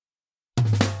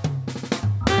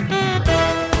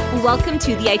Welcome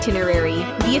to The Itinerary,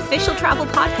 the official travel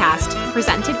podcast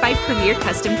presented by Premier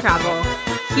Custom Travel.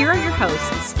 Here are your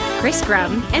hosts, Chris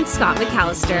Grum and Scott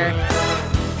McAllister.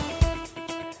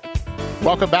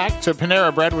 Welcome back to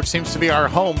Panera Bread, which seems to be our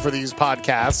home for these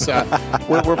podcasts.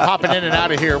 We're popping in and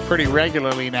out of here pretty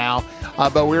regularly now,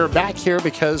 but we're back here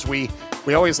because we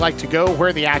always like to go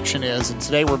where the action is, and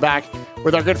today we're back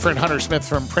with our good friend Hunter Smith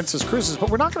from Princess Cruises,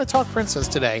 but we're not going to talk Princess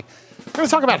today. We're going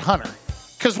to talk about Hunter.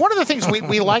 Because one of the things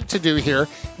we like to do here,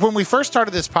 when we first started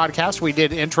this podcast, we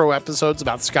did intro episodes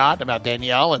about Scott, about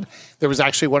Danielle, and there was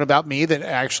actually one about me that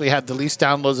actually had the least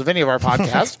downloads of any of our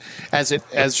podcasts, as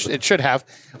it should have.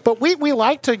 But we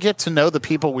like to get to know the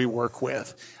people we work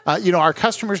with. Our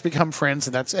customers become friends,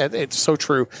 and it's so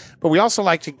true. But we also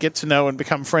like to get to know and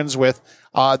become friends with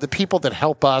the people that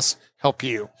help us help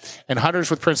you. And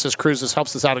Hunters with Princess Cruises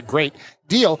helps us out a great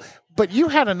deal. But you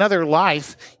had another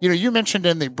life. You mentioned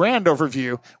in the brand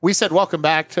overview, we said welcome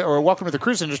to the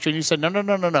cruise industry. And you said,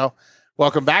 no.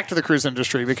 Welcome back to the cruise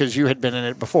industry because you had been in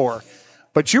it before.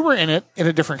 But you were in it in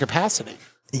a different capacity.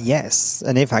 Yes.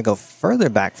 And if I go further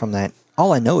back from that,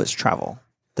 all I know is travel.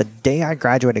 The day I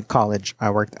graduated college, I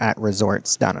worked at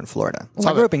resorts down in Florida. So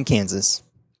I grew up in Kansas.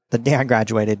 The day I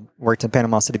graduated, worked in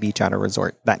Panama City Beach at a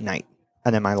resort that night.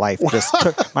 And then my life just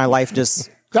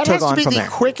That has to be the there.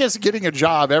 quickest getting a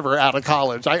job ever out of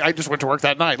college. I just went to work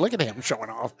that night. Look at him showing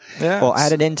off. Yeah. Well, I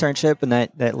had an internship, and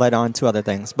that led on to other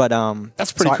things. But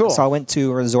that's pretty cool. So I went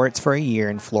to resorts for a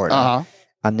year in Florida,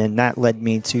 and then that led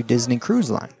me to Disney Cruise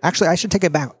Line. Actually, I should take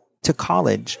it back to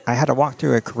college. I had to walk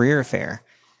through a career fair,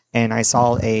 and I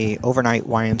saw a overnight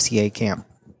YMCA camp.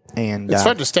 And it's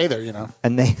fun to stay there,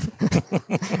 And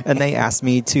they asked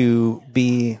me to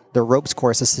be the ropes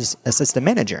course assistant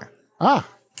manager.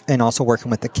 And also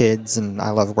working with the kids, and I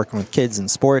love working with kids in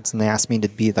sports, and they asked me to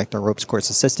be like the ropes course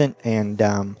assistant. And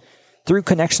through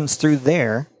connections through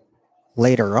there,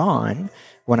 later on,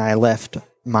 when I left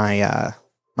my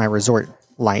resort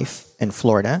life in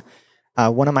Florida,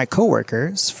 one of my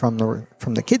coworkers from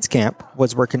the kids camp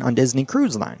was working on Disney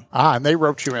Cruise Line. And they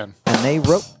roped you in. And they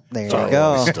roped. There you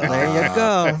go. There you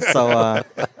go.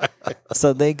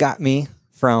 So they got me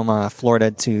from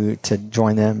Florida to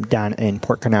join them down in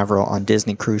Port Canaveral on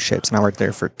Disney cruise ships. And I worked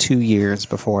there for 2 years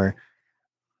before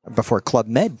Club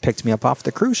Med picked me up off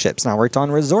the cruise ships. And I worked on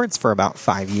resorts for about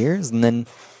 5 years and then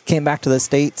came back to the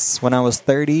States when I was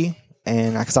 30.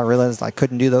 And because I realized I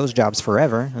couldn't do those jobs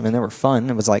forever. I mean, they were fun.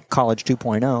 It was like college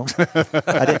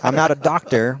 2.0. I'm not a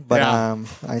doctor, but I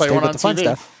stayed with the fun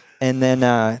stuff. And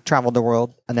then traveled the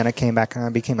world. And then I came back and I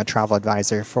became a travel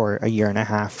advisor for a year and a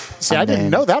half. See, I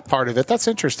didn't know that part of it. That's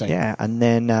interesting. Yeah. And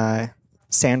then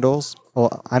Sandals.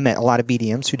 Well, I met a lot of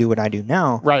BDMs who do what I do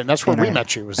now. Right. And that's where we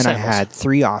met you. And Sandals. I had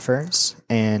 3 offers.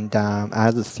 And out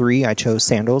of the 3, I chose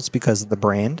Sandals because of the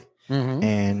brand. Mm-hmm.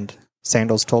 And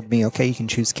Sandals told me, okay, you can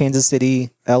choose Kansas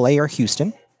City, LA, or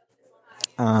Houston.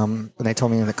 And they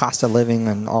told me the cost of living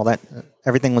and all that,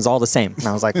 everything was all the same. And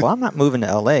I was like, well, I'm not moving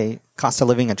to LA. Cost of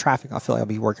living and traffic, I feel like I'll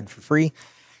be working for free.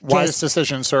 Wise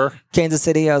decision, sir. Kansas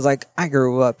City, I was like, I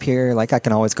grew up here. Like, I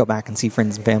can always go back and see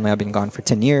friends and family. I've been gone for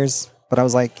 10 years. But I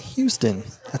was like, Houston,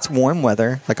 that's warm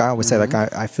weather. Like, I always say, like,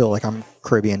 I feel like I'm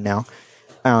Caribbean now.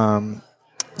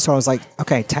 So I was like,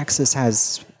 okay, Texas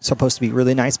has supposed to be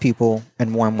really nice people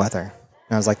and warm weather.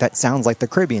 And I was like, that sounds like the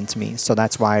Caribbean to me. So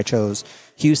that's why I chose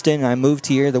Houston. I moved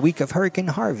here the week of Hurricane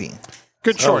Harvey.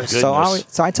 Good choice. So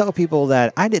I tell people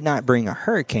that I did not bring a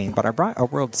hurricane, but I brought a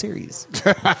World Series.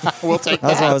 We'll take that.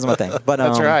 That's always my thing. But,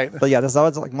 that's right. But yeah, that's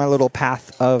always like my little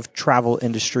path of travel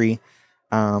industry.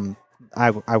 I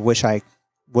wish I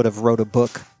would have wrote a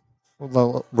book,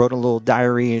 wrote a little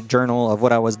diary journal of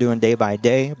what I was doing day by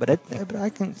day. But I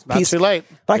can not too late.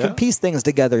 But I can piece things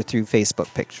together through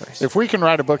Facebook pictures. If we can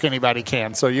write a book, anybody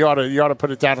can. So you ought to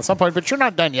put it down at some point. But you're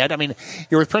not done yet. I mean,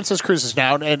 you're with Princess Cruises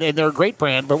now, and they're a great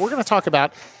brand. But we're going to talk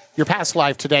about your past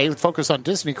life today. Focus on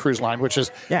Disney Cruise Line, which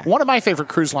is one of my favorite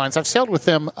cruise lines. I've sailed with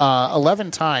them 11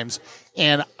 times,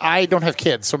 and I don't have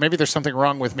kids, so maybe there's something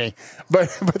wrong with me.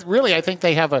 But really, I think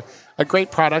they have a great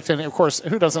product. And, of course,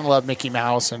 who doesn't love Mickey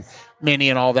Mouse and Minnie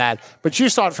and all that? But you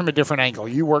saw it from a different angle.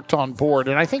 You worked on board,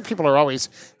 and I think people are always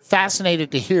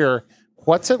fascinated to hear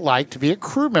what's it like to be a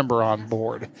crew member on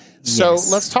board. So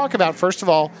let's talk about, first of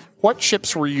all, what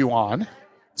ships were you on?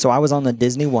 So I was on the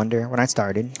Disney Wonder when I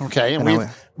started. Okay, and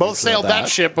we've both sailed that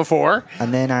ship before.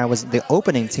 And then I was the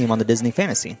opening team on the Disney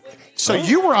Fantasy. So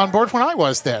you were on board when I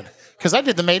was then, because I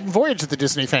did the maiden voyage of the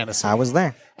Disney Fantasy. I was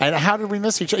there. And how did we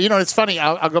miss each other? It's funny.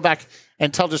 I'll go back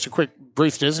and tell just a quick,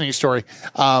 brief Disney story.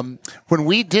 When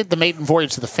we did the maiden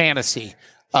voyage of the Fantasy,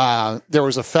 there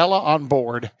was a fella on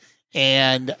board,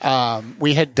 and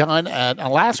we had done an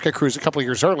Alaska cruise a couple of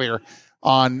years earlier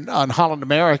on Holland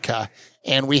America,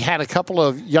 and we had a couple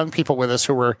of young people with us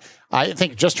who were, I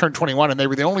think, just turned 21, and they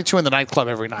were the only two in the nightclub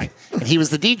every night, and he was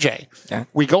the DJ. Yeah.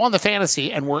 We go on the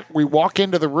Fantasy, and we walk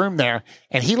into the room there,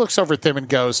 and he looks over at them and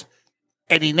goes,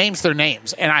 and he names their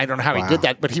names, and I don't know how he did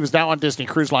that, but he was now on Disney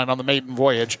Cruise Line on the maiden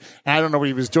voyage, and I don't know what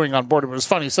he was doing on board. It was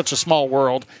funny. It's such a small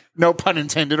world. No pun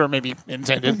intended, or maybe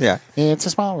intended. Yeah. It's a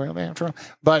small world after all.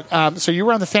 But so you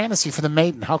were on the Fantasy for the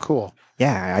maiden. How cool.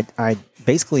 Yeah, I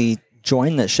basically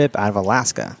joined the ship out of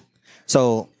Alaska.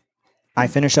 So I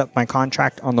finished up my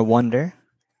contract on the Wonder,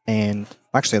 and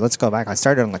actually, let's go back. I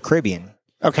started on the Caribbean.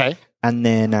 Okay. And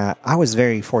then I was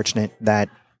very fortunate that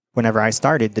whenever I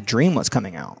started, the Dream was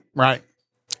coming out. Right.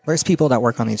 There's people that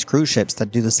work on these cruise ships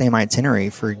that do the same itinerary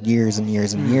for years and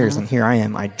years and years. And here I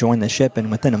am. I joined the ship, and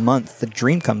within a month, the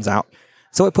Dream comes out.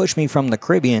 So it pushed me from the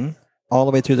Caribbean all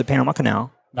the way through the Panama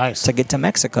Canal to get to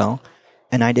Mexico.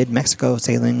 And I did Mexico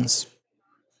sailings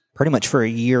pretty much for a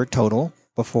year total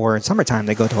before summertime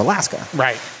they go to Alaska.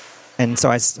 Right. And so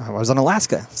I was in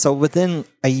Alaska. So within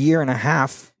a year and a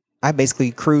half, I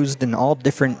basically cruised in all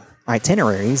different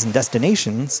itineraries and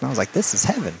destinations. And I was like, this is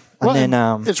heaven. Well, And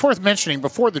then it's worth mentioning,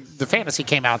 before the Fantasy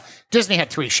came out, Disney had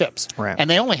 3 ships. Right. And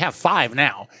they only have 5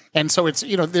 now. And so it's,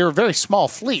 they're a very small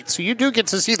fleet. So you do get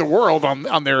to see the world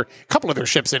on their couple of their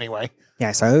ships anyway.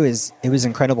 yeah, so it was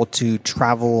incredible to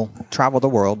travel the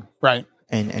world. Right.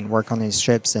 And work on these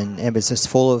ships, and it was just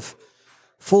full of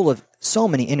so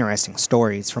many interesting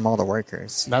stories from all the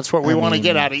workers. That's what we want to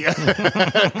get out of you.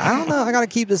 I don't know. I got to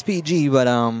keep this PG, but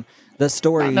the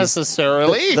stories, Not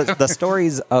necessarily. the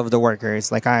stories of the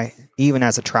workers. Like even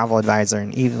as a travel advisor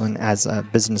and even as a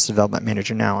business development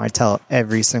manager now, I tell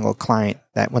every single client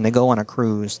that when they go on a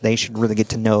cruise, they should really get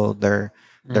to know their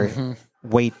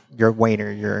your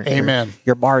waiter,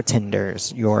 your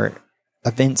bartenders, your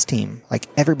events team. Like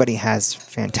everybody has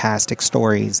fantastic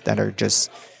stories that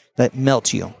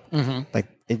melt you. Mm-hmm. Like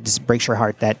it just breaks your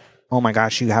heart that, oh my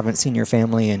gosh, you haven't seen your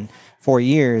family in 4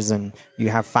 years and you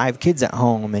have 5 kids at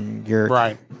home and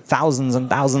you're thousands and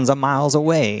thousands of miles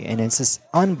away. And it's just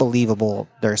unbelievable,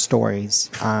 their stories.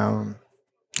 And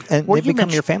they become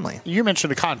your family. You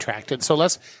mentioned a contract. And so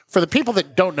for the people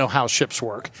that don't know how ships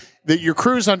work, that you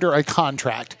cruise under a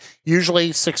contract,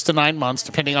 usually 6 to 9 months,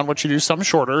 depending on what you do, some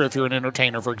shorter if you're an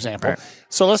entertainer, for example. Right.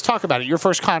 So let's talk about it. Your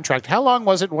first contract, how long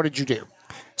was it? What did you do?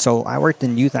 So I worked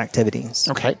in youth activities.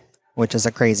 Okay. Which is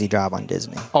a crazy job on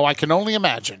Disney. Oh, I can only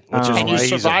imagine. Which is and why you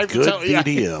survived he's a good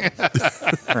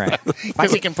DDM. Right.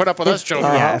 Because he can put up with us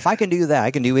children. Yeah, if I can do that,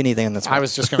 I can do anything in this world. I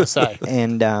was just going to say.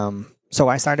 And so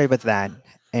I started with that.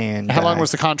 And how long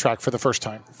was the contract for the first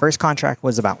time? First contract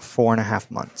was about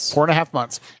 4.5 months. 4.5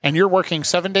 months. And you're working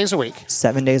 7 days a week?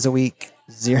 7 days a week,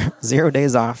 zero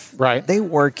days off. Right. They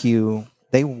work you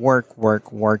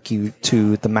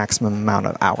to the maximum amount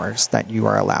of hours that you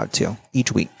are allowed to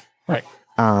each week. Right.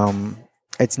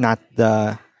 It's not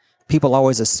people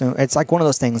always assume, it's like one of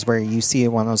those things where you see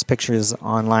one of those pictures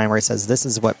online where it says, this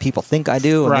is what people think I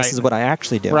do, and this is what I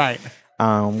actually do. Right.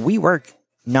 We work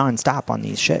nonstop on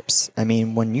these ships. I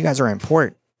mean, when you guys are in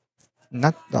port,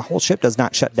 the whole ship does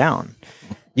not shut down.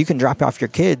 You can drop off your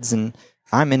kids and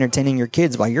I'm entertaining your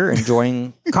kids while you're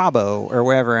enjoying Cabo or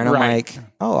wherever. And I'm like,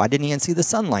 oh, I didn't even see the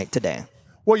sunlight today.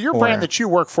 Well, your brand that you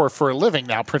work for a living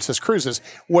now, Princess Cruises,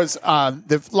 was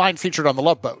the line featured on the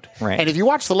Love Boat. Right. And if you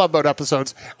watch the Love Boat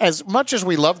episodes, as much as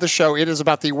we love the show, it is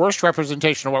about the worst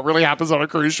representation of what really happens on a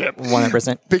cruise ship.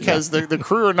 100%. Because the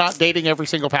crew are not dating every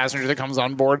single passenger that comes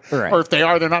on board. Right. Or if they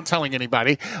are, they're not telling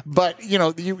anybody. But,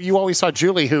 you always saw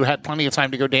Julie, who had plenty of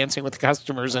time to go dancing with the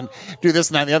customers and do this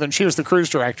and that and the other. And she was the cruise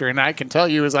director. And I can tell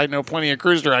you, as I know plenty of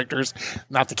cruise directors,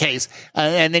 not the case.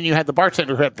 And then you had the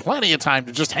bartender who had plenty of time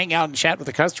to just hang out and chat with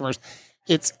the customers.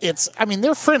 I mean,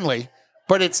 they're friendly,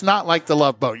 but it's not like the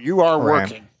Love Boat. You are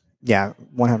working. Yeah,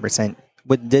 100%.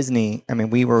 With Disney, I mean,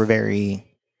 we were very,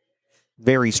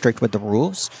 very strict with the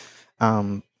rules.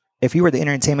 If you were the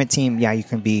entertainment team, yeah, you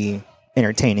can be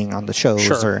entertaining on the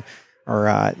shows or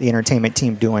the entertainment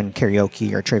team doing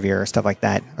karaoke or trivia or stuff like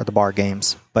that, or the bar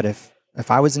games. But if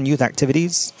I was in youth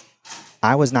activities,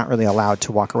 I was not really allowed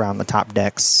to walk around the top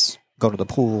decks, go to the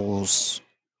pools,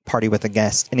 party with a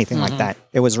guest, anything like that.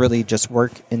 It was really just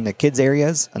work in the kids'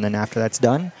 areas, and then after that's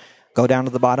done, go down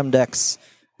to the bottom decks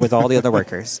with all the other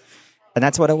workers. And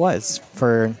that's what it was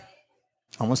for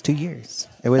almost 2 years.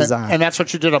 It was, and that's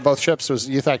what you did on both ships, was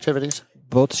youth activities?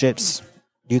 Both ships,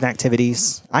 youth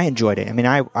activities. I enjoyed it. I mean,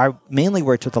 I mainly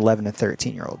worked with 11 and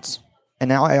 13-year-olds. And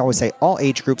now I always say all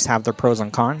age groups have their pros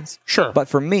and cons. Sure. But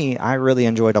for me, I really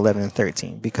enjoyed 11 and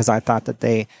 13 because I thought that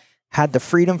they had the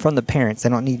freedom from the parents. They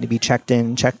don't need to be checked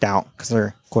in, checked out because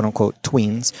they're quote unquote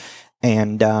tweens.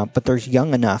 And but they're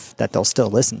young enough that they'll still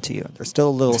listen to you. They're still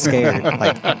a little scared.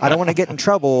 Like, I don't want to get in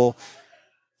trouble.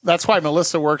 That's why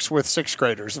Melissa works with sixth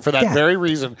graders for that very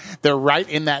reason. They're right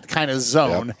in that kind of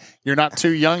zone. Yep. You're not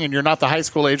too young, and you're not the high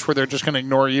school age where they're just going to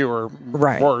ignore you or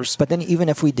worse. But then even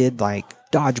if we did like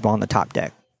dodgeball on the top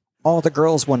deck, all the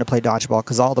girls wanted to play dodgeball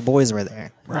because all the boys were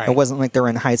there. Right. It wasn't like they were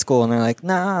in high school and they're like,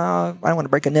 no, I don't want to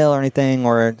break a nail or anything,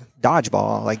 or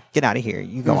dodgeball. Like, get out of here.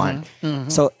 You go on. Mm-hmm.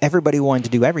 So everybody wanted to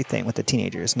do everything with the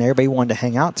teenagers, and everybody wanted to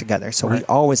hang out together. So we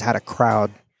always had a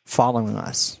crowd following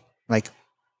us. Like,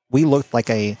 we looked like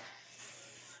a,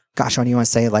 gosh, what do you want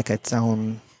to say, like its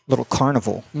own little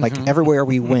carnival. Like, everywhere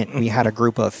we went, we had a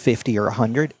group of 50 or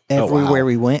 100 everywhere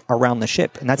we went around the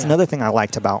ship. And that's another thing I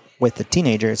liked about with the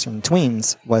teenagers and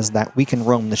tweens was that we can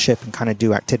roam the ship and kind of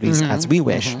do activities as we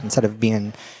wish instead of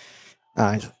being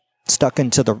stuck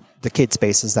into the kid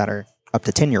spaces that are up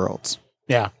to 10-year-olds.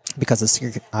 Yeah. Because of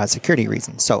security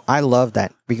reasons. So I love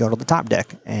that we go to the top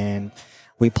deck and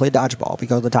we play dodgeball. We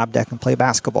go to the top deck and play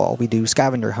basketball. We do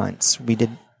scavenger hunts. We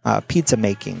did pizza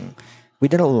making. We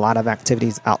did a lot of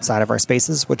activities outside of our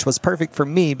spaces, which was perfect for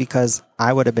me because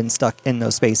I would have been stuck in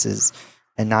those spaces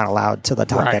and not allowed to the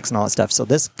top decks and all that stuff. So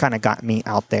this kind of got me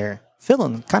out there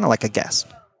feeling kind of like a guest.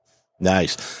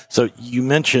 Nice. So you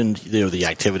mentioned, the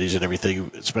activities and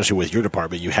everything, especially with your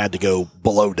department, you had to go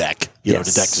below deck, to deck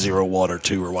 0, 1, or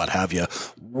 2 or what have you.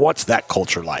 What's that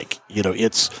culture like?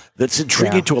 That's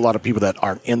intriguing to a lot of people that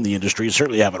aren't in the industry,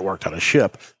 certainly haven't worked on a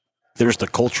ship. There's the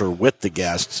culture with the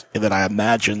guests, and then I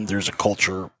imagine there's a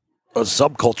subculture,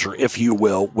 if you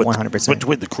will, with 100%.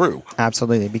 Between the crew.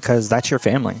 Absolutely, because that's your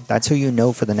family. That's who you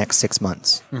know for the next 6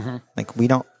 months. Like, we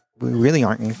really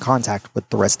aren't in contact with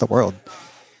the rest of the world.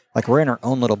 Like, we're in our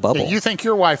own little bubble. You think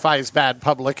your Wi-Fi is bad,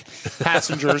 public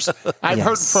passengers. I've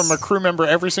heard from a crew member,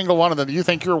 every single one of them, you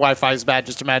think your Wi-Fi is bad,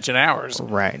 just imagine ours.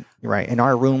 Right. And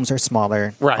our rooms are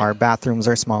smaller. Right. Our bathrooms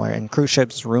are smaller. And cruise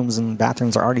ships, rooms and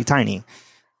bathrooms are already tiny.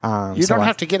 You don't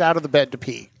have to get out of the bed to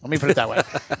pee. Let me put it that way.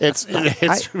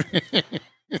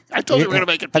 I told you we're going to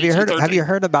make it PG-13. Have you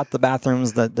heard about the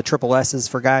bathrooms, the triple S's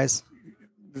for guys?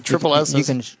 The triple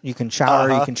S's. You can shower,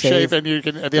 you can shave, and you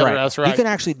can the other S. Right. You can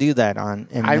actually do that in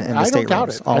the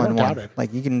staterooms all in one.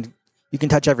 Like, you can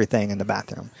touch everything in the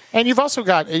bathroom. And you've also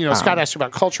got Scott asked you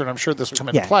about culture, and I'm sure this will come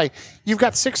into play. You've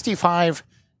got 65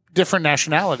 different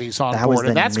nationalities on board,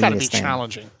 and that's got to be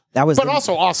challenging. But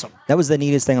also awesome. That was the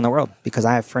neatest thing in the world because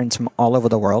I have friends from all over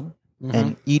the world,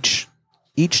 and each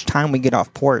time we get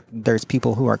off port, there's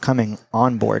people who are coming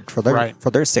on board for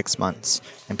their 6 months,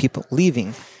 and people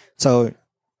leaving. So,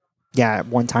 at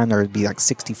one time there would be like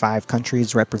 65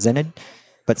 countries represented,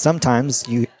 but sometimes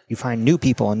you find new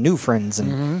people and new friends,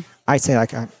 and I say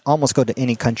like I almost go to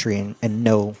any country and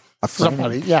know a friend.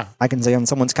 Somebody, I can stay on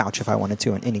someone's couch if I wanted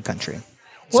to in any country.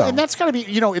 Well, and that's got to be,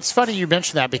 it's funny you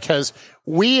mentioned that because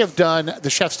we have done the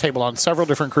chef's table on several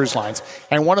different cruise lines.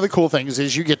 And one of the cool things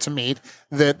is you get to meet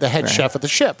the head chef of the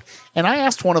ship. And I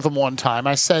asked one of them one time,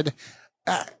 I said,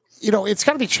 it's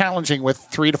got to be challenging with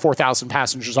 3,000 to 4,000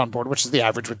 passengers on board, which is the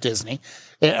average with Disney,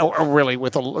 or really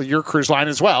with your cruise line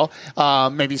as well.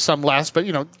 Maybe some less, but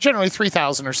generally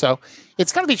 3,000 or so.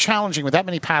 It's got to be challenging with that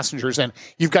many passengers, and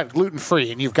you've got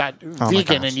gluten-free, and you've got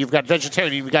vegan, and you've got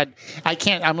vegetarian, and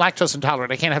I'm lactose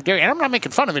intolerant, I can't have dairy, and I'm not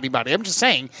making fun of anybody. I'm just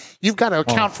saying you've got to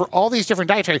account for all these different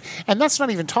dietary, and that's not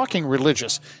even talking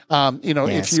religious.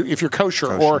 If you're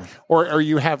kosher. or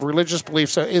you have religious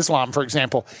beliefs, Islam, for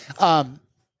example.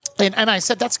 And I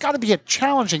said, that's got to be a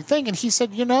challenging thing. And he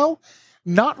said,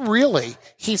 not really.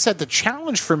 He said, the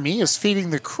challenge for me is feeding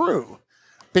the crew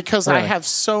because I have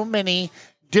so many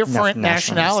different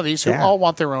nationalities who all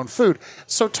want their own food.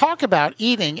 So talk about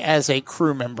eating as a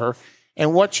crew member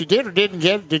and what you did or didn't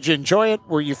get. Did you enjoy it?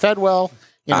 Were you fed well?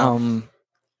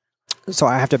 So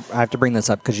I have to bring this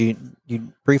up because you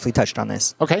briefly touched on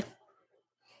this. Okay.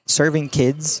 Serving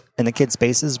kids in the kid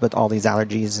spaces with all these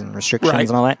allergies and restrictions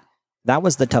and all that. That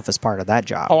was the toughest part of that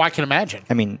job. Oh, I can imagine.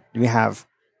 I mean, we have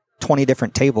 20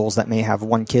 different tables that may have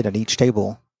one kid at each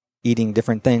table eating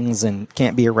different things and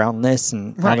can't be around this,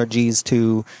 and allergies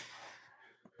to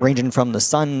ranging from the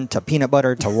sun to peanut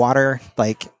butter to water.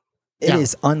 Like, it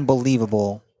is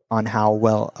unbelievable on how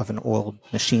well of an oiled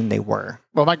machine they were.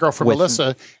 Well, my girlfriend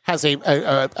Melissa has a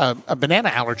banana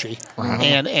allergy,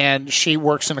 and she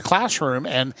works in a classroom,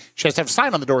 and she has to have a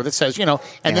sign on the door that says, and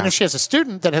then if she has a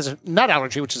student that has a nut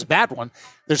allergy, which is a bad one,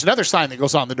 there's another sign that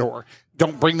goes on the door.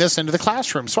 Don't bring this into the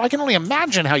classroom. So I can only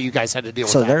imagine how you guys had to deal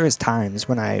with that. So there is times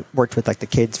when I worked with like the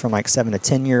kids from like 7 to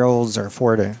 10-year-olds or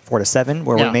 4 to 7,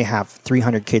 where we may have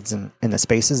 300 kids in the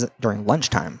spaces during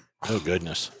lunchtime. Oh,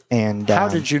 goodness. And how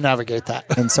did you navigate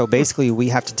that? And so basically we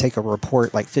have to take a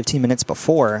report like 15 minutes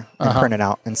before and print it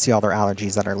out and see all their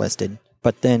allergies that are listed.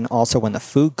 But then also when the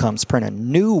food comes, print a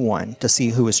new one to see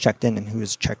who was checked in and who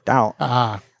was checked out.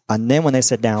 And then when they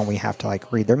sit down, we have to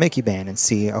like read their Mickey band and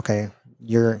see, okay,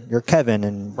 you're Kevin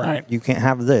and you can't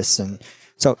have this. And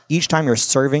so each time you're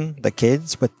serving the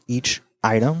kids with each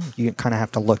item, you kind of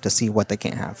have to look to see what they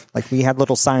can't have. Like we had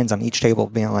little signs on each table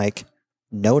being like,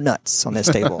 no nuts on this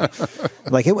table.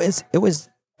 Like it was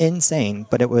insane,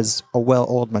 but it was a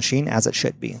well-oiled machine as it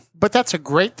should be. But that's a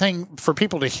great thing for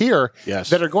people to hear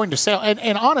that are going to sail.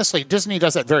 And honestly, Disney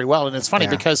does that very well. And it's funny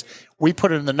because we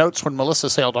put it in the notes when Melissa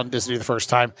sailed on Disney the first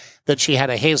time that she had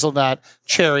a hazelnut,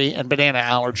 cherry, and banana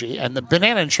allergy. And the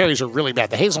banana and cherries are really bad.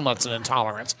 The hazelnut's an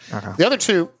intolerance. The other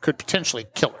two could potentially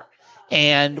kill her.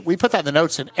 And we put that in the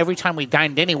notes, and every time we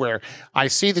dined anywhere, I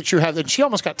see that you have, and she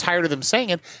almost got tired of them saying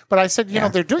it, but I said, you know,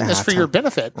 they're doing this for your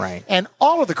benefit. Right. And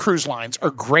all of the cruise lines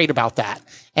are great about that.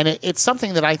 And it's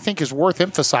something that I think is worth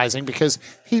emphasizing because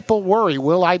people worry,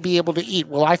 will I be able to eat?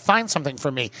 Will I find something for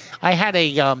me? I had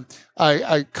a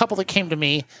couple that came to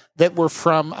me that were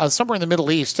from somewhere in the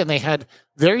Middle East, and they had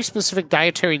very specific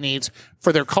dietary needs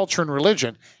for their culture and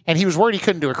religion. And he was worried he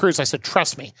couldn't do a cruise. I said,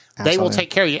 trust me, they will take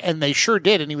care of you. And they sure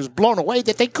did. And he was blown away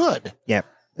that they could. Yeah.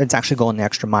 It's actually going the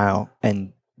extra mile.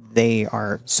 And they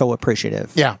are so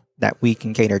appreciative that we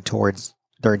can cater towards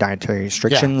their dietary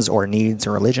restrictions or needs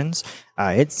or religions.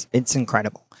 It's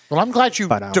incredible. Well, I'm glad you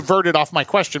diverted off my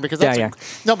question because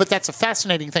that's no, but that's a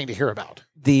fascinating thing to hear about.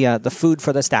 The food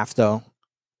for the staff, though,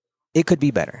 it could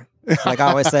be better. Like I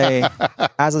always say,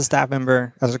 as a staff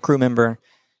member, as a crew member,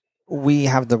 we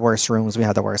have the worst rooms, we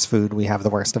have the worst food, we have the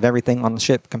worst of everything on the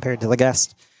ship compared to the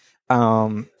guests.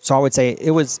 So I would say it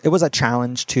was a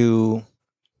challenge to.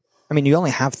 I mean, you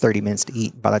only have 30 minutes to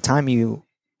eat. By the time you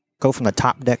go from the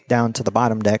top deck down to the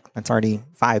bottom deck, that's already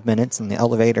 5 minutes in the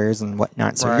elevators and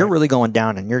whatnot. So you're really going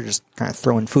down and you're just kind of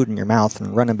throwing food in your mouth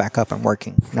and running back up and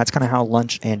working. And that's kind of how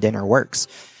lunch and dinner works.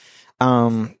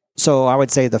 So I would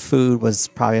say the food was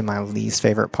probably my least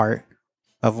favorite part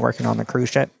of working on the cruise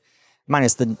ship,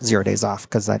 minus the 0 days off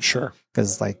because that's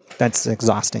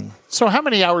exhausting. So how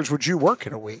many hours would you work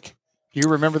in a week? Do you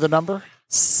remember the number?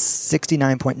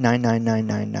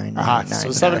 69.9999999.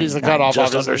 So 70 is the cutoff.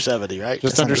 Just under 70, right?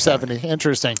 Just under 70.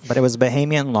 Interesting. But it was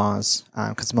Bahamian laws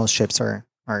because most ships are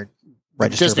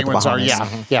registered Disney with the ones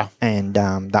Bahamas. yeah. And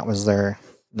that was their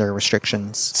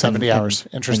restrictions. 70 hours.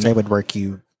 Interesting. And they would work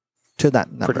you to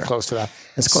that number. Pretty close to that.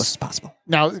 As close as possible.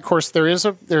 Now, of course, there is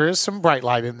some bright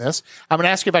light in this. I'm going to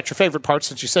ask you about your favorite part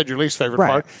since you said your least favorite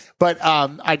part. But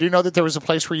I do know that there was a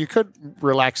place where you could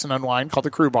relax and unwind called the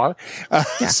crew bar.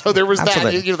 So there was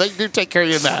absolutely. That. They do take care of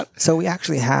you in that. So we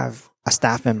actually have a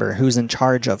staff member who's in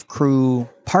charge of crew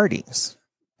parties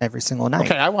every single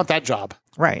night. Okay, I want that job.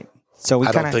 Right. So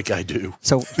I don't think I do.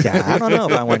 So I don't know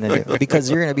if I want to do it because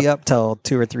you're going to be up till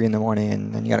 2 or 3 in the morning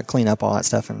and then you got to clean up all that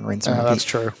stuff and rinse and repeat. That's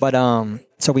true. But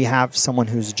so we have someone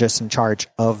who's just in charge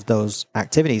of those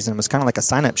activities, and it was kind of like a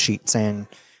sign up sheet saying,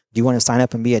 "Do you want to sign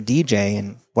up and be a DJ?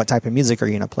 And what type of music are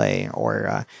you going to play?"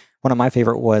 Or one of my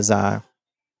favorite was I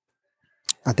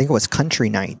think it was country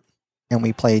night, and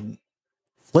we played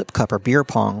flip cup or beer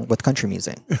pong with country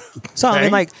music. So I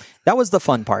mean, like that was the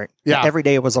fun part. Yeah. Every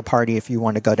day was a party if you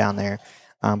wanted to go down there.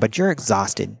 But you're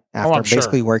exhausted after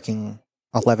basically working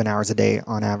 11 hours a day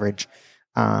on average.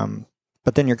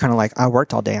 But then you're kind of like, I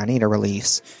worked all day. I need a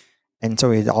release. And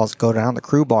so we'd all go down the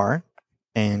crew bar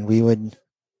and we would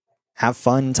have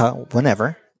fun till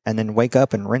whenever and then wake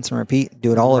up and rinse and repeat,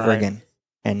 do it all over again.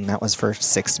 And that was for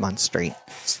 6 months straight.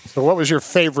 So what was your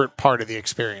favorite part of the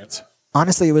experience?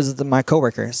 Honestly, it was my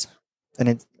coworkers, and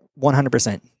it's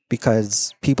 100%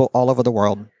 because people all over the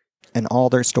world and all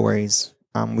their stories.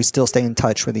 We still stay in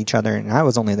touch with each other, and I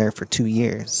was only there for 2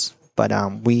 years, but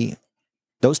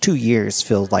those 2 years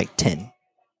feel like 10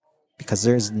 because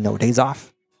there's no days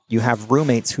off. You have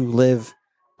roommates who live,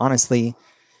 honestly,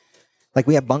 like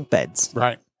we have bunk beds,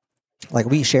 right? Like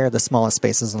we share the smallest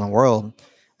spaces in the world,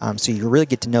 so you really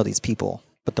get to know these people.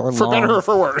 But they're for better or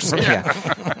for worse. Yeah.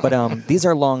 But these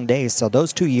are long days. So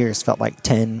those 2 years felt like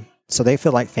 10. So they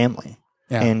feel like family.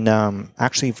 Yeah. And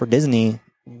actually for Disney,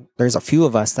 there's a few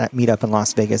of us that meet up in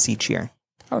Las Vegas each year.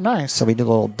 Oh, nice. So we do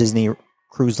little Disney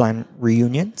Cruise Line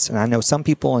reunions. And I know some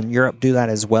people in Europe do that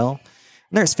as well.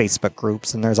 And there's Facebook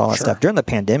groups and there's all that stuff. During the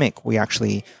pandemic, we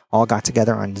actually all got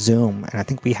together on Zoom. And I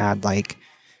think we had like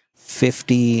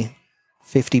 50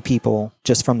 people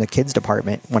just from the kids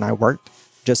department when I worked.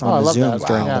 Just on the Zooms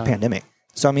during the pandemic.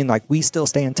 So, I mean, like, we still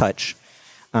stay in touch.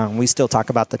 We still talk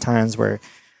about the times where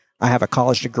I have a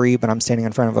college degree, but I'm standing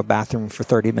in front of a bathroom for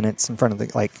 30 minutes in front of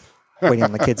the, like, waiting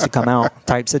on the kids to come out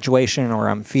type situation, or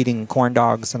I'm feeding corn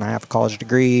dogs and I have a college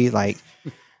degree. Like,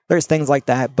 there's things like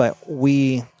that, but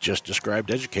we just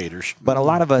described educators. But a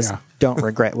lot of us don't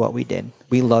regret what we did.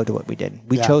 We loved what we did.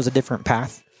 We chose a different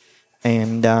path,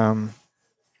 and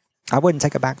I wouldn't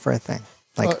take it back for a thing.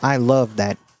 Like, I love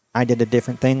that I did a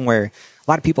different thing where a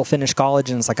lot of people finish college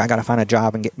and it's like, I got to find a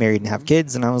job and get married and have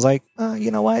kids. And I was like,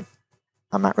 you know what?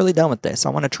 I'm not really done with this. I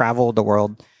want to travel the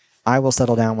world. I will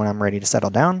settle down when I'm ready to settle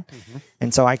down. Mm-hmm.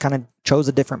 And so I kind of chose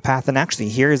a different path. And actually,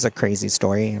 here's a crazy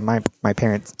story. And my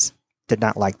parents did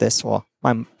not like this. Well,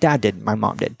 my dad did. My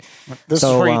mom did. This is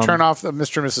where you turn off,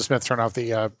 Mr. and Mrs. Smith, turn off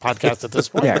the podcast at this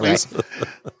point, please.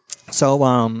 Right. So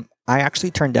I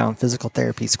actually turned down physical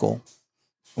therapy school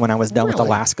when I was done with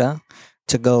Alaska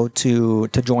to go to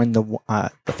join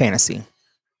the Fantasy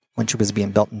when she was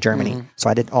being built in Germany. Mm-hmm. So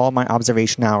I did all my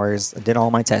observation hours. I did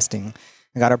all my testing.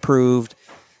 I got approved.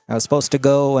 I was supposed to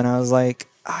go, and I was like,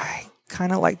 I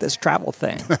kind of like this travel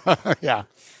thing. Yeah.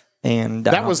 And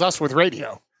that was us with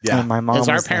radio. Yeah. And my mom because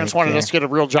our parents wanted us to get a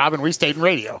real job, and we stayed in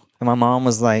radio. And my mom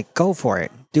was like, go for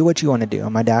it. Do what you want to do.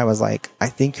 And my dad was like, I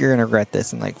think you're going to regret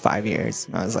this in like 5 years.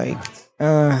 And I was like,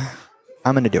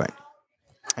 I'm going to do it.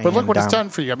 But look what it's done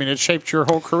for you. I mean, it shaped your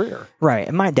whole career. Right.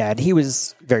 And my dad, he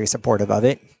was very supportive of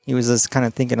it. He was just kind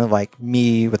of thinking of like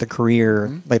me with a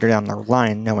career later down the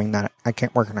line, knowing that I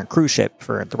can't work on a cruise ship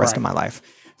for the rest of my life.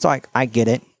 So I get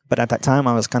it. But at that time,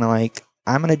 I was kind of like,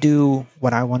 I'm going to do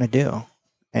what I want to do.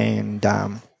 And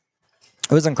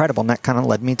it was incredible. And that kind of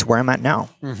led me to where I'm at now.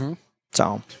 Mm-hmm.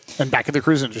 So, and back in the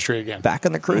cruise industry again. Back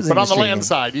in the cruise industry. But on the land again.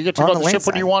 side, you get to go on the ship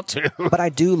when you want to. But I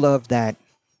do love that.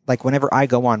 Like, whenever I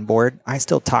go on board, I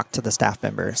still talk to the staff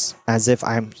members as if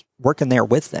I'm working there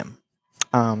with them.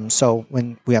 So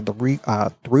when we had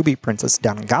the Ruby Princess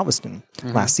down in Galveston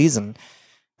last season,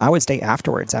 I would stay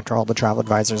afterwards after all the travel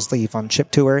advisors leave on ship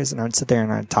tours, and I would sit there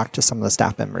and I'd talk to some of the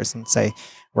staff members and say,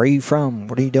 where are you from?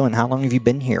 What are you doing? How long have you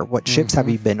been here? What ships have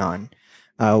you been on?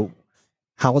 How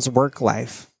was work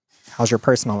life? How's your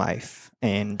personal life?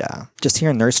 And just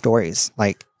hearing their stories,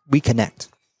 like, we connect.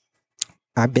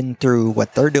 I've been through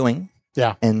what they're doing.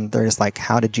 Yeah. And they're just like,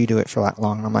 how did you do it for that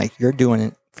long? I'm like, you're doing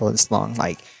it for this long.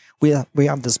 Like, we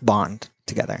have this bond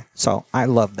together. So I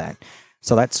love that.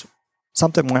 So that's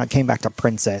something. When I came back to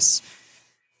Princess,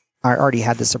 I already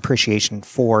had this appreciation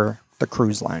for the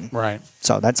cruise line. Right.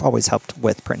 So that's always helped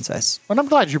with Princess. And I'm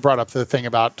glad you brought up the thing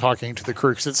about talking to the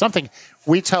crew, because it's something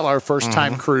we tell our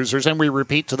first-time cruisers, and we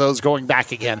repeat to those going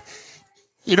back again.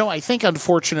 You know, I think,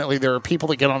 unfortunately, there are people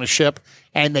that get on a ship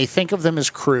and they think of them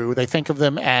as crew. They think of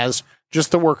them as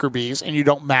just the worker bees, and you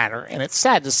don't matter. And it's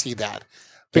sad to see that.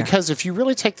 Because if you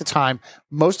really take the time,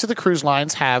 most of the cruise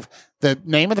lines have the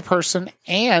name of the person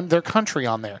and their country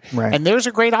on there. Right. And there's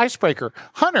a great icebreaker.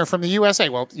 Hunter from the USA.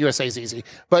 Well, USA is easy.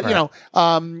 But, you know,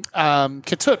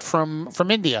 Ketut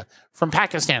from India, from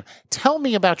Pakistan. Tell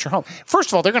me about your home. First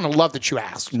of all, they're going to love that you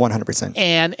asked. 100%.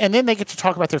 And then they get to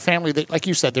talk about their family that, like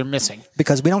you said, they're missing.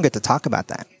 Because we don't get to talk about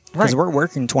that. Because we're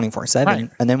working 24/7. Right.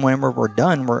 And then whenever we're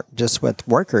done, we're just with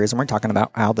workers and we're talking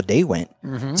about how the day went.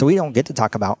 So we don't get to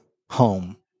talk about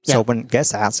home. So when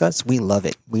guests ask us, we love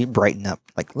it. We brighten up.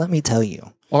 Like, let me tell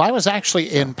you. Well, I was actually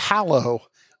in Palo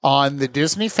on the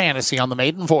Disney Fantasy on the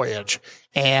maiden voyage,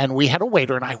 and we had a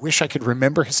waiter, and I wish I could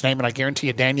remember his name, and I guarantee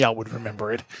you Danielle would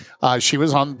remember it. She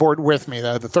was on board with me,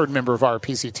 the third member of our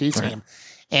PCT team. Right.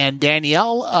 And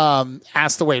Danielle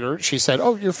asked the waiter, she said,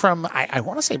 oh, you're from, I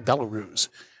want to say Belarus.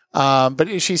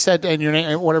 But she said, and your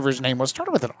name, whatever his name was,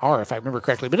 started with an R, if I remember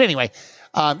correctly. But anyway,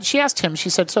 she asked him, she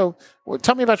said, so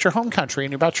tell me about your home country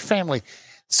and about your family.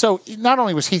 So not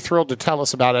only was he thrilled to tell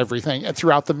us about everything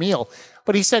throughout the meal,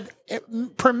 but he said,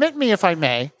 permit me, if I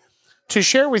may, to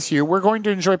share with you, we're going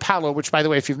to enjoy Palo, which, by the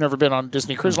way, if you've never been on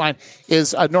Disney Cruise Line,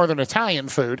 is a Northern Italian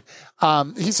food.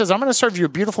 He says, I'm going to serve you a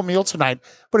beautiful meal tonight,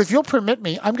 but if you'll permit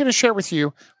me, I'm going to share with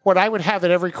you what I would have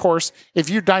at every course if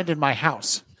you dined in my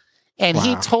house. And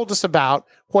he told us about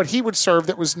what he would serve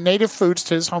that was native foods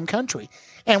to his home country.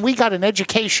 And we got an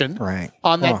education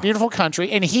on that beautiful country,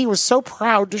 and he was so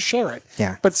proud to share it.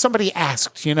 Yeah. But somebody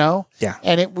asked, you know? Yeah.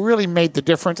 And it really made the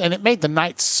difference, and it made the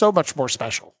night so much more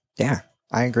special. Yeah,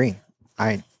 I agree.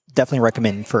 I definitely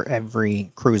recommend for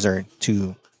every cruiser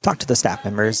to talk to the staff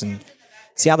members and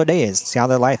see how their day is, see how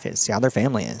their life is, see how their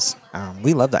family is.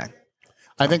 We love that.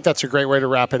 I think that's a great way to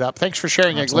wrap it up. Thanks for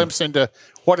sharing a glimpse into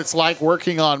what it's like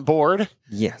working on board.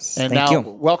 Yes. And thank now, you.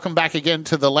 welcome back again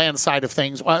to the land side of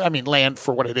things. Well, I mean, land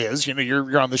for what it is. You know,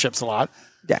 you're on the ships a lot.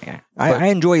 Yeah. I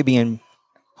enjoy being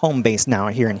home based now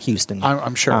here in Houston.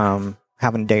 I'm sure.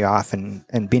 Having a day off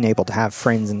and being able to have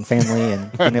friends and family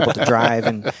and being able to drive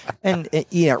and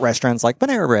eat at restaurants like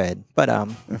Panera Bread. But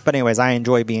anyways, I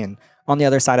enjoy being on the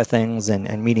other side of things,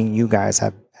 and meeting you guys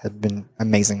have been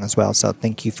amazing as well. So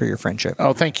thank you for your friendship.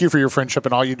 Oh, thank you for your friendship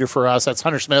and all you do for us. That's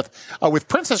Hunter Smith with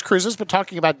Princess Cruises, but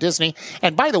talking about Disney.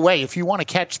 And by the way, if you want to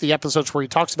catch the episodes where he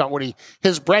talks about what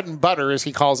his bread and butter, as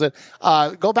he calls it,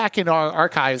 go back in our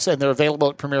archives, and they're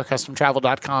available at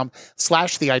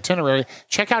premiercustomtravel.com/the itinerary.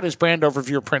 Check out his brand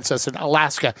overview of Princess in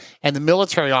Alaska and the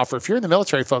military offer. If you're in the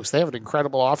military, folks, they have an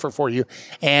incredible offer for you.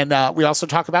 And we also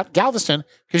talk about Galveston,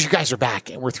 because you guys are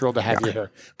back, and we're thrilled to have you here.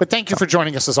 But thank you for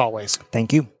joining us as always.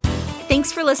 Thank you.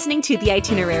 Thanks for listening to The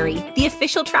Itinerary, the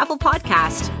official travel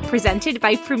podcast presented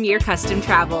by Premier Custom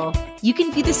Travel. You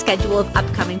can view the schedule of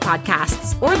upcoming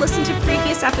podcasts or listen to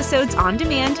previous episodes on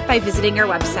demand by visiting our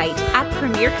website at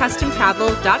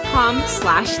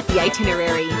premiercustomtravel.com/the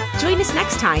itinerary. Join us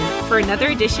next time for another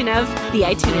edition of The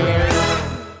Itinerary.